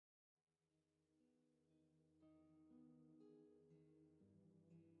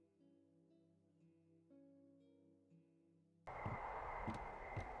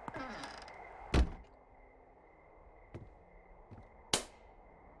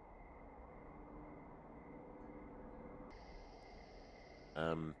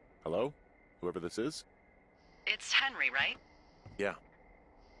Hello? Whoever this is? It's Henry, right? Yeah.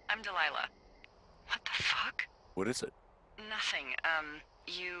 I'm Delilah. What the fuck? What is it? Nothing.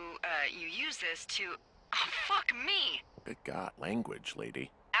 You use this to... Oh, fuck me! Good God, language,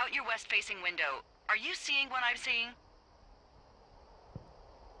 lady. Out your west-facing window. Are you seeing what I'm seeing?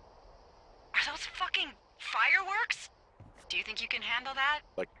 Are those fucking fireworks? Do you think you can handle that?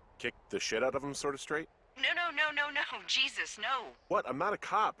 Like, kick the shit out of them sort of straight? No. Jesus, no. What? I'm not a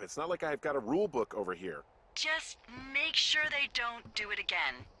cop. It's not like I've got a rule book over here. Just make sure they don't do it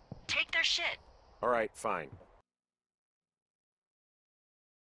again. Take their shit. All right, fine.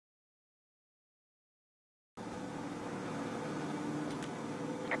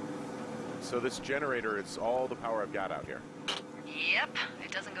 So this generator is all the power I've got out here. Yep,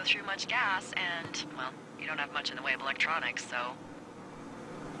 it doesn't go through much gas, and, well, you don't have much in the way of electronics, so...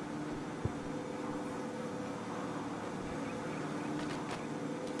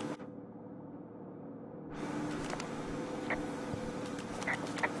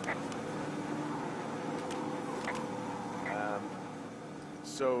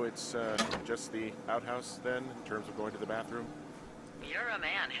 So it's just the outhouse then, in terms of going to the bathroom? You're a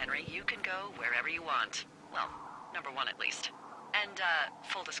man, Henry. You can go wherever you want. Well, number one at least. And,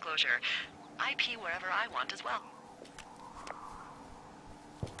 full disclosure, I pee wherever I want as well.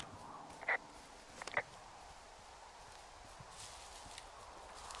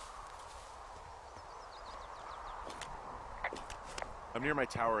 I'm near my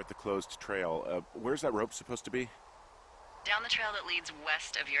tower at the closed trail. Where's that rope supposed to be? Down the trail that leads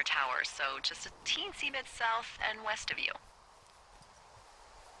west of your tower, so just a teensy bit south and west of you.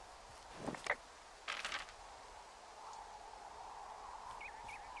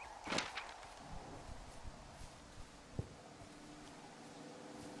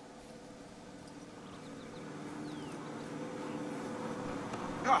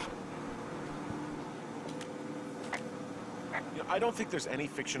 Ah! You know, I don't think there's any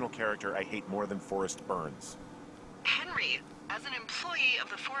fictional character I hate more than Forrest Burns. Henry, as an employee of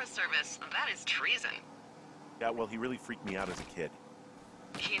the Forest Service, that is treason. Yeah, well, he really freaked me out as a kid.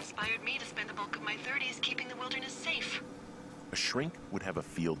 He inspired me to spend the bulk of my 30s keeping the wilderness safe. A shrink would have a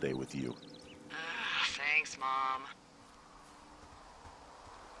field day with you. Thanks, Mom.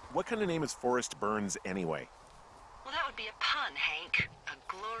 What kind of name is Forrest Burns anyway? Well, that would be a pun, Hank. A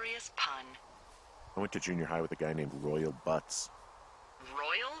glorious pun. I went to junior high with a guy named Royal Butts.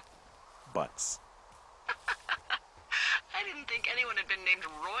 Royal? Butts. I didn't think anyone had been named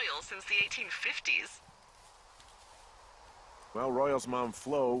Royal since the 1850s. Well, Royal's mom,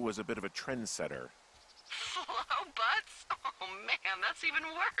 Flo, was a bit of a trendsetter. Flo Butts? Oh, man, that's even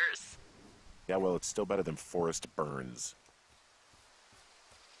worse. Yeah, well, it's still better than Forrest Burns.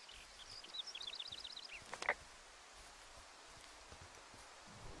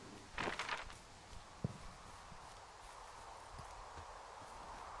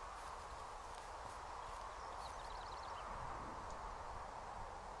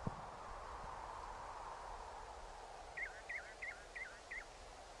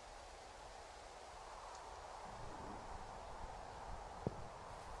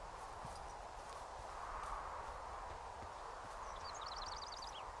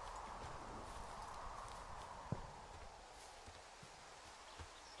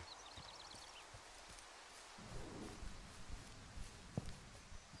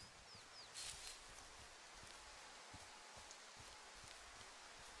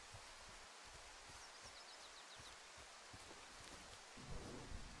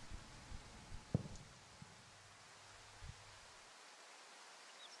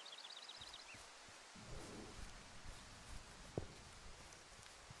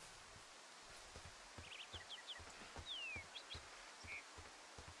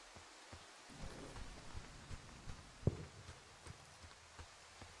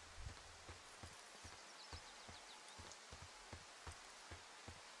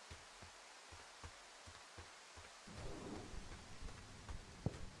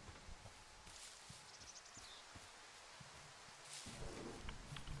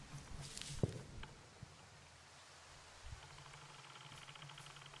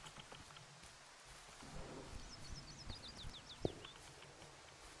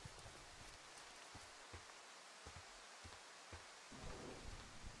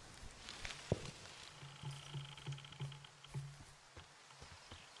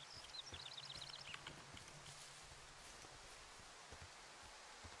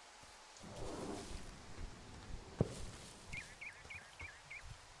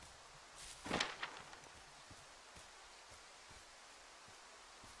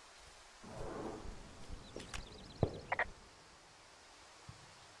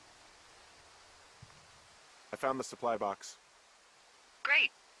 found the supply box.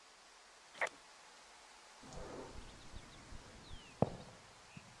 Great.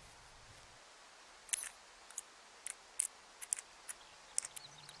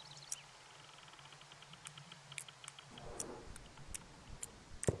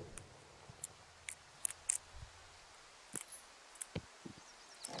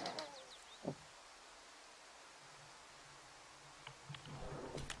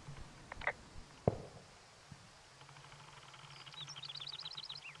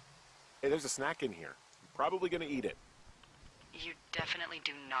 Hey, there's a snack in here. I'm probably gonna eat it. You definitely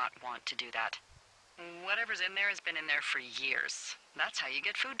do not want to do that. Whatever's in there has been in there for years. That's how you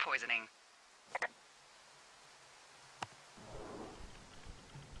get food poisoning.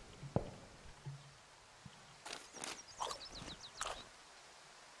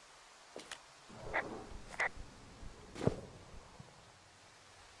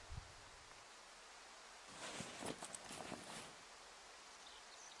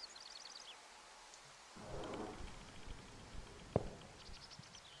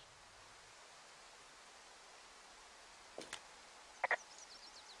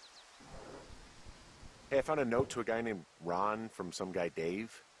 Hey, I found a note to a guy named Ron from some guy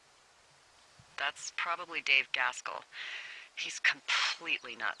Dave. That's probably Dave Gaskell. He's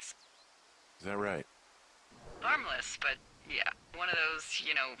completely nuts. Is that right? Harmless, but yeah, one of those,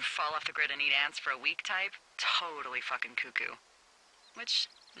 fall off the grid and eat ants for a week type. Totally fucking cuckoo. Which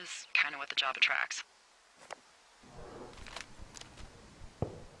is kind of what the job attracts.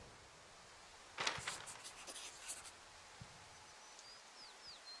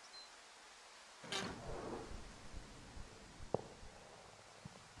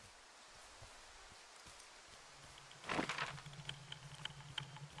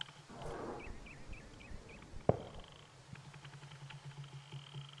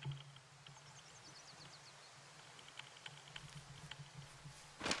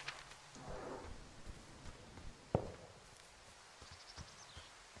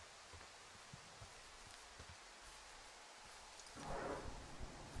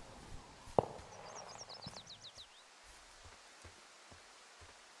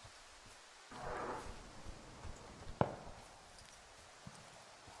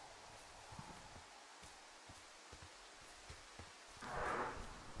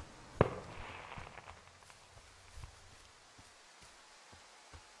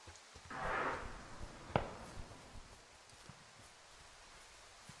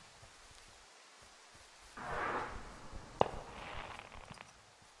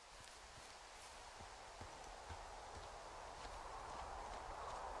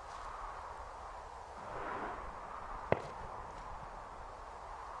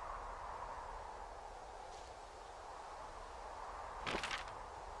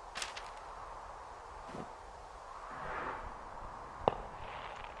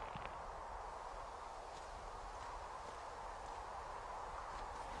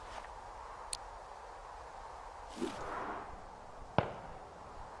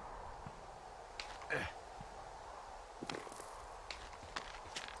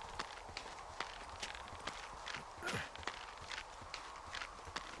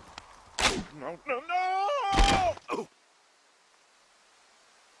 No, no, no! Oh.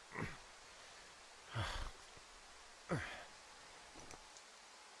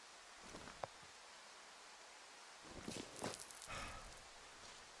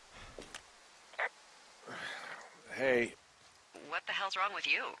 Hey, What the hell's wrong with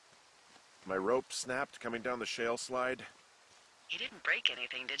you? my rope snapped coming down the shale slide. You didn't break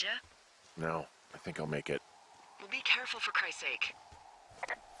anything, did you? No, I think I'll make it. Well, be careful for Christ's sake.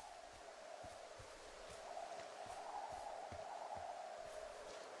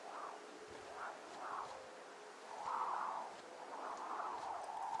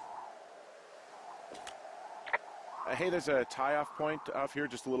 Hey, there's a tie-off point off here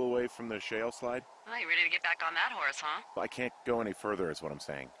just a little away from the shale slide. Well, you ready to get back on that horse, huh? I can't go any further is what I'm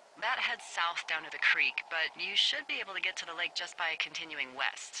saying. That heads south down to the creek, but you should be able to get to the lake just by continuing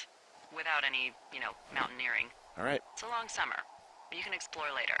west. Without any, mountaineering. All right. It's a long summer. You can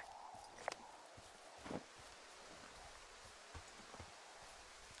explore later.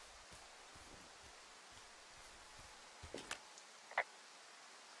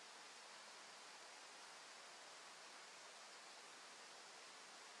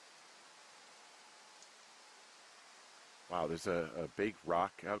 Wow, there's a big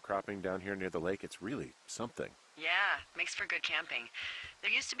rock outcropping down here near the lake. It's really something. Yeah, makes for good camping.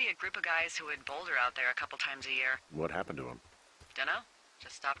 There used to be a group of guys who would boulder out there a couple times a year. What happened to him? Dunno,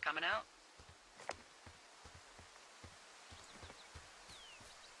 just stopped coming out.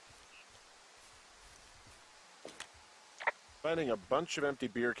 Finding a bunch of empty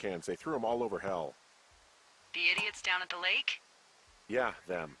beer cans. They threw them all over hell. The idiots down at the lake? Yeah,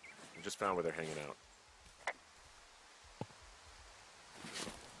 them. I just found where they're hanging out.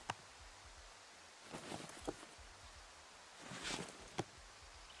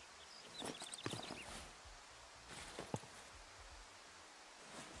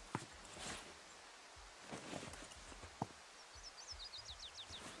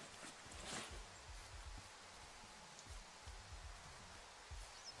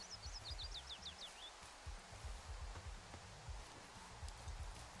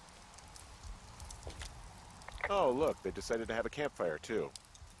 Oh, look, they decided to have a campfire, too.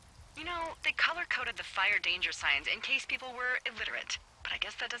 You know, they color-coded the fire danger signs in case people were illiterate. But I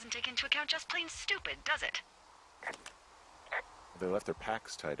guess that doesn't take into account just plain stupid, does it? They left their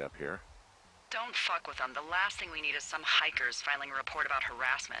packs tied up here. Don't fuck with them. The last thing we need is some hikers filing a report about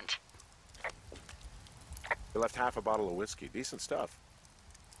harassment. They left half a bottle of whiskey. Decent stuff.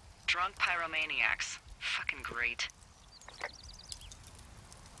 Drunk pyromaniacs. Fucking great.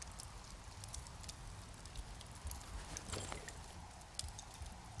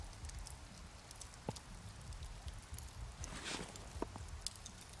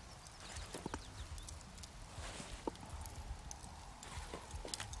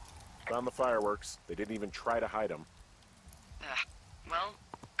 Found the fireworks. They didn't even try to hide them. Ugh. Well,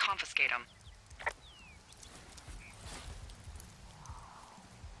 confiscate them.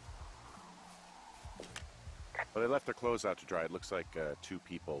 Well, they left their clothes out to dry. It looks like two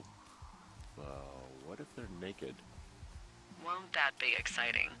people. What if they're naked? Won't that be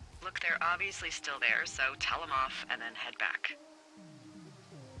exciting? Look, they're obviously still there, so tell them off and then head back.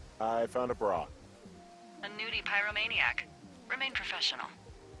 I found a bra. A nudie pyromaniac. Remain professional.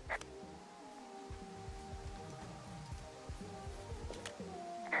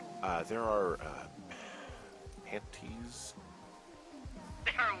 There are, panties?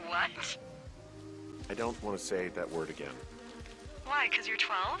 There are what? I don't want to say that word again. Why, 'cause you're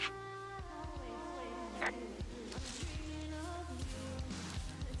 12?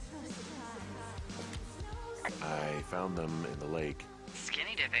 I found them in the lake.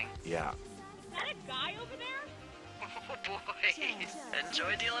 Skinny dipping. Yeah. Is that a guy over there? Oh boy.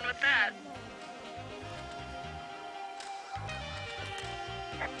 Enjoy dealing with that.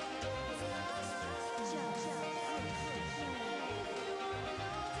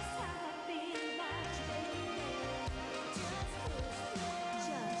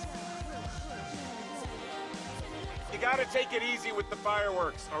 You gotta take it easy with the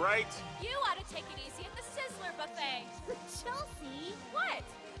fireworks, all right? You ought to take it easy at the Sizzler buffet. Chelsea? What?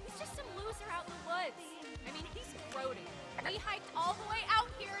 He's just some loser out in the woods. I mean, he's grody. We hiked all the way out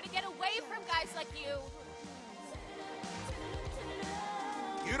here to get away from guys like you.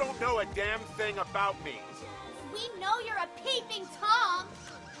 You don't know a damn thing about me. We know you're a peeping Tom.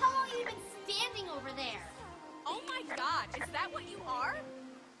 How long have you been standing over there? Oh my god, is that what you are?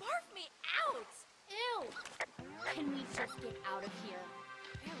 Barf me out! Ew. Can we just get out of here?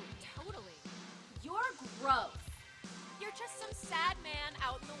 Ew, totally. You're gross. You're just some sad man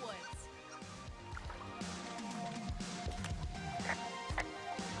out in the woods.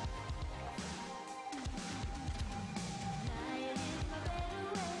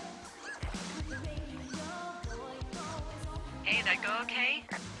 Hey, that go okay?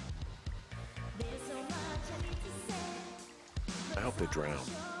 I hope they drown.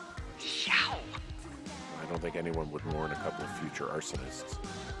 Yow! I don't think anyone would warn a couple of future arsonists.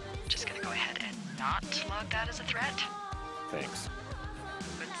 Just gonna go ahead and not log that as a threat. Thanks.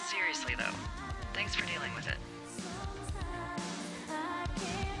 But seriously though, thanks for dealing with it.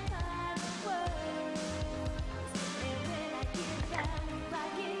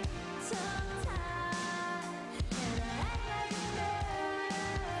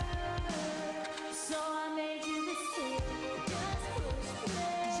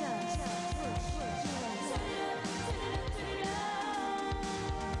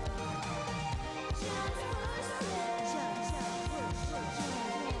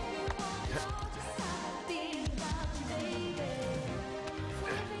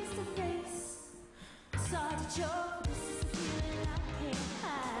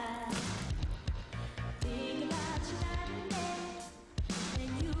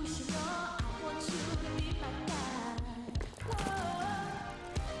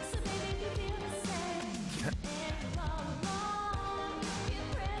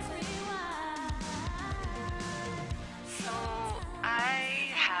 So, I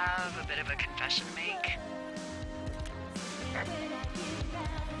have a bit of a confession to make.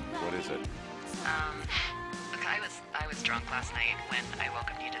 What is it? Look, I was drunk last night when I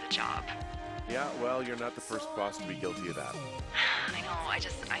welcomed you to the job. Yeah, well, you're not the first boss to be guilty of that. I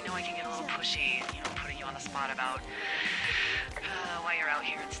know I can get a little pushy, putting you on the spot about why you're out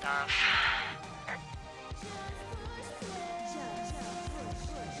here and stuff.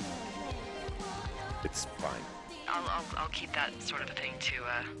 It's fine. I'll keep that sort of a thing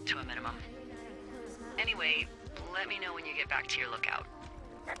to a minimum. Anyway, let me know when you get back to your lookout.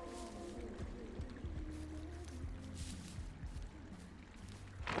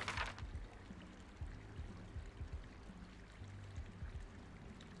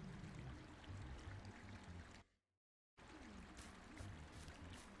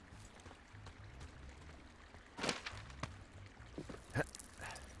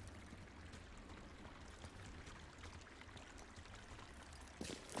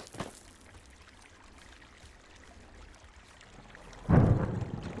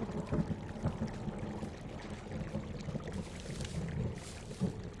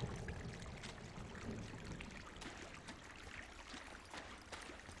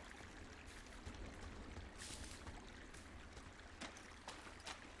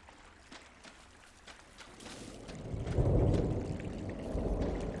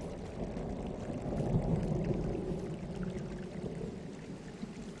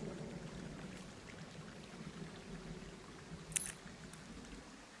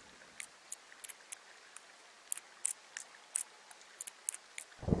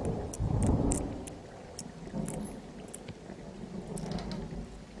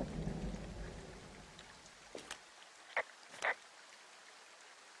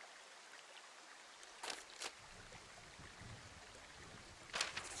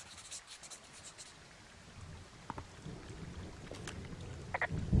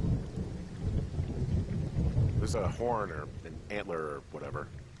 There's a horn or an antler or whatever.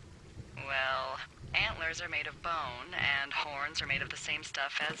 Well, antlers are made of bone, and horns are made of the same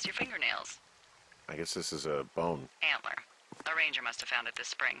stuff as your fingernails. I guess this is a bone. Antler. A ranger must have found it this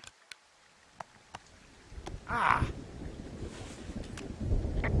spring. Ah!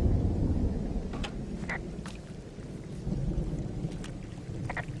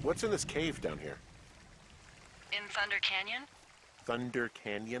 What's in this cave down here? In Thunder Canyon? Thunder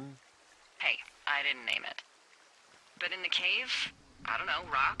Canyon? Hey, I didn't name it. But in the cave, I don't know,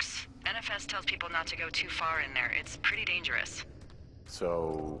 rocks? NFS tells people not to go too far in there. It's pretty dangerous.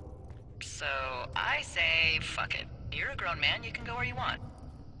 So I say, fuck it. You're a grown man, you can go where you want.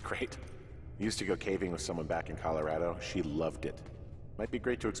 great. I used to go caving with someone back in Colorado. She loved it. Might be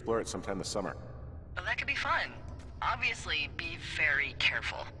great to explore it sometime this summer. Well, that could be fun. Obviously, be very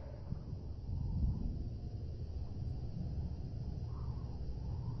careful.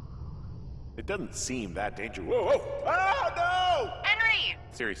 It doesn't seem that dangerous. Whoa, whoa! Oh, no! Henry!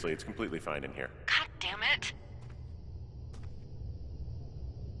 Seriously, it's completely fine in here. God damn it.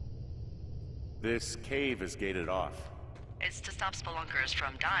 This cave is gated off. It's to stop spelunkers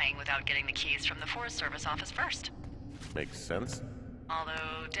from dying without getting the keys from the Forest Service office first. Makes sense.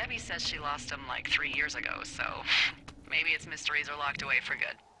 Although Debbie says she lost them like 3 years ago, so maybe its mysteries are locked away for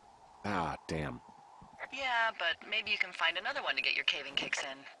good. Ah, damn. Yeah, but maybe you can find another one to get your caving kicks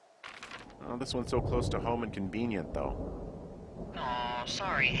in. Oh, this one's so close to home and convenient, though. Aw,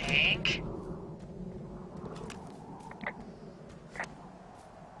 sorry, Hank.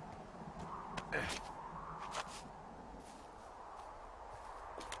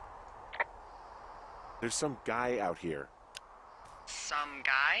 There's some guy out here. Some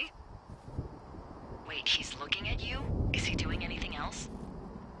guy? Wait, he's looking at you? Is he doing anything else?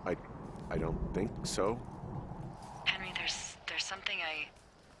 I don't think so. Henry, there's something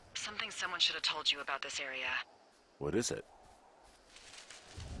someone should have told you about this area. What is it?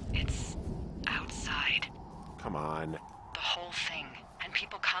 It's outside. Come on. The whole thing. And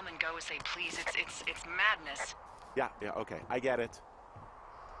people come and go as they please. It's madness. Yeah, okay. I get it.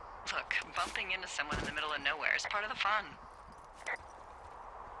 Look, bumping into someone in the middle of nowhere is part of the fun.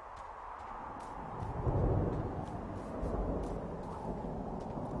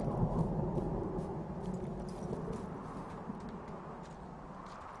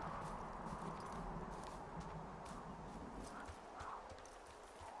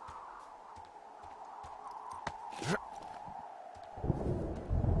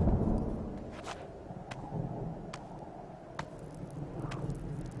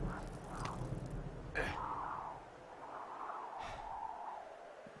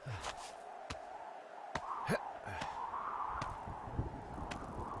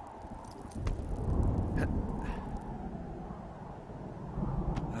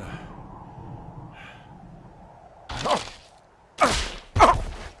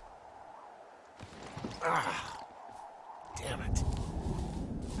 Damn it.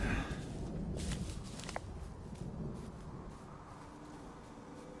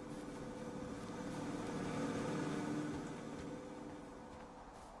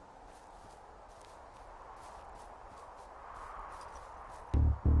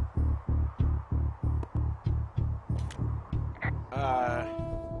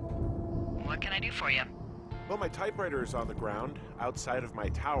 for you? Well, my typewriter is on the ground, outside of my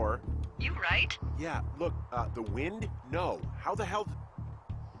tower. You right? Yeah, look, the wind? No. How the hell...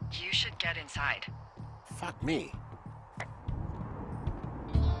 You should get inside. Fuck me.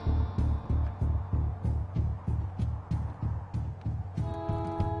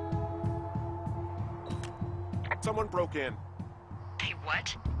 Someone broke in. Hey,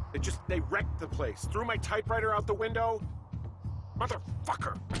 what? They wrecked the place. Threw my typewriter out the window.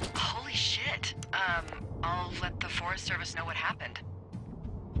 Motherfucker. Holy shit. I'll let the Forest Service know what happened.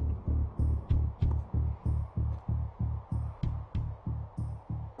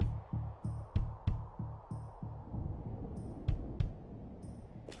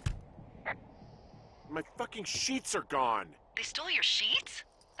 My fucking sheets are gone. They stole your sheets?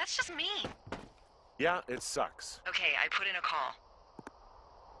 That's just mean. Yeah, it sucks. Okay, I put in a call.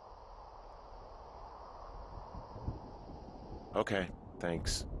 Okay,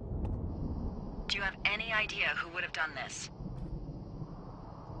 thanks. Do you have any idea who would have done this?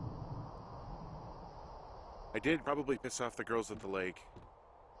 I did probably piss off the girls at the lake.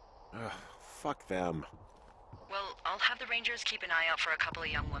 Ugh, fuck them. Well, I'll have the Rangers keep an eye out for a couple of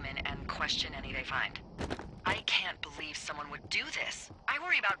young women and question any they find. I can't believe someone would do this. I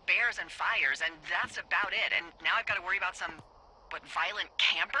worry about bears and fires, and that's about it. And now I've got to worry about some, violent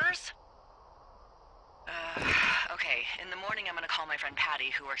campers? Okay, in the morning I'm gonna call my friend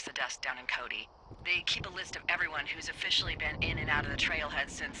Patty, who works the desk down in Cody. They keep a list of everyone who's officially been in and out of the trailhead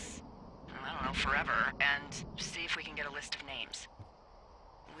since, I don't know, forever, and see if we can get a list of names.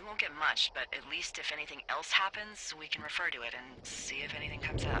 We won't get much, but at least if anything else happens, we can refer to it and see if anything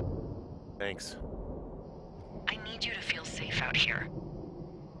comes up. Thanks. I need you to feel safe out here.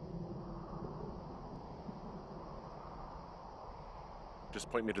 Just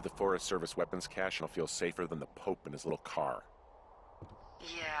point me to the Forest Service weapons cache and I'll feel safer than the Pope in his little car.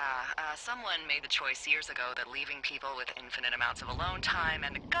 Yeah, someone made the choice years ago that leaving people with infinite amounts of alone time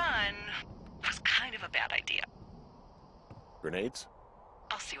and a gun was kind of a bad idea. Grenades?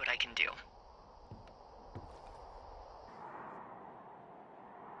 I'll see what I can do.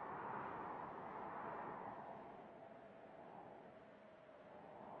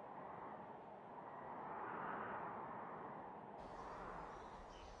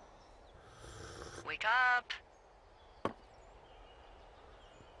 Wake up!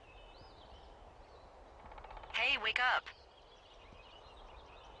 Hey, wake up!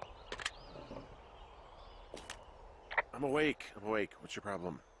 I'm awake. What's your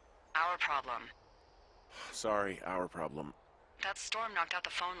problem? Our problem. Sorry, our problem. That storm knocked out the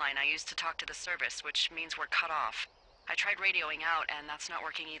phone line I used to talk to the service, which means we're cut off. I tried radioing out, and that's not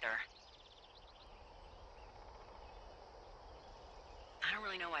working either. I don't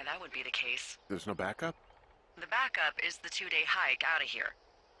really know why that would be the case. There's no backup? The backup is the 2-day hike out of here.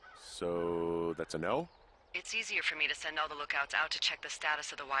 So, that's a no? It's easier for me to send all the lookouts out to check the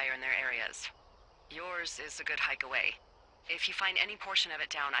status of the wire in their areas. Yours is a good hike away. If you find any portion of it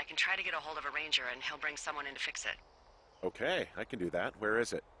down, I can try to get a hold of a ranger and he'll bring someone in to fix it. Okay, I can do that. Where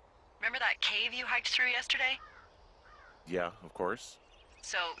is it? Remember that cave you hiked through yesterday? Yeah, of course.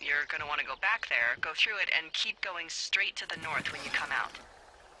 So you're gonna want to go back there, go through it, and keep going straight to the north when you come out.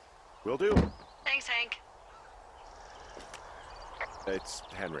 Will do. Thanks, Hank. It's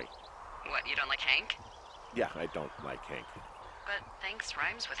Henry. What, you don't like Hank? Yeah, I don't like Hank. But thanks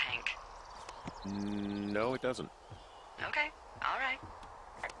rhymes with Hank. No, it doesn't. Okay.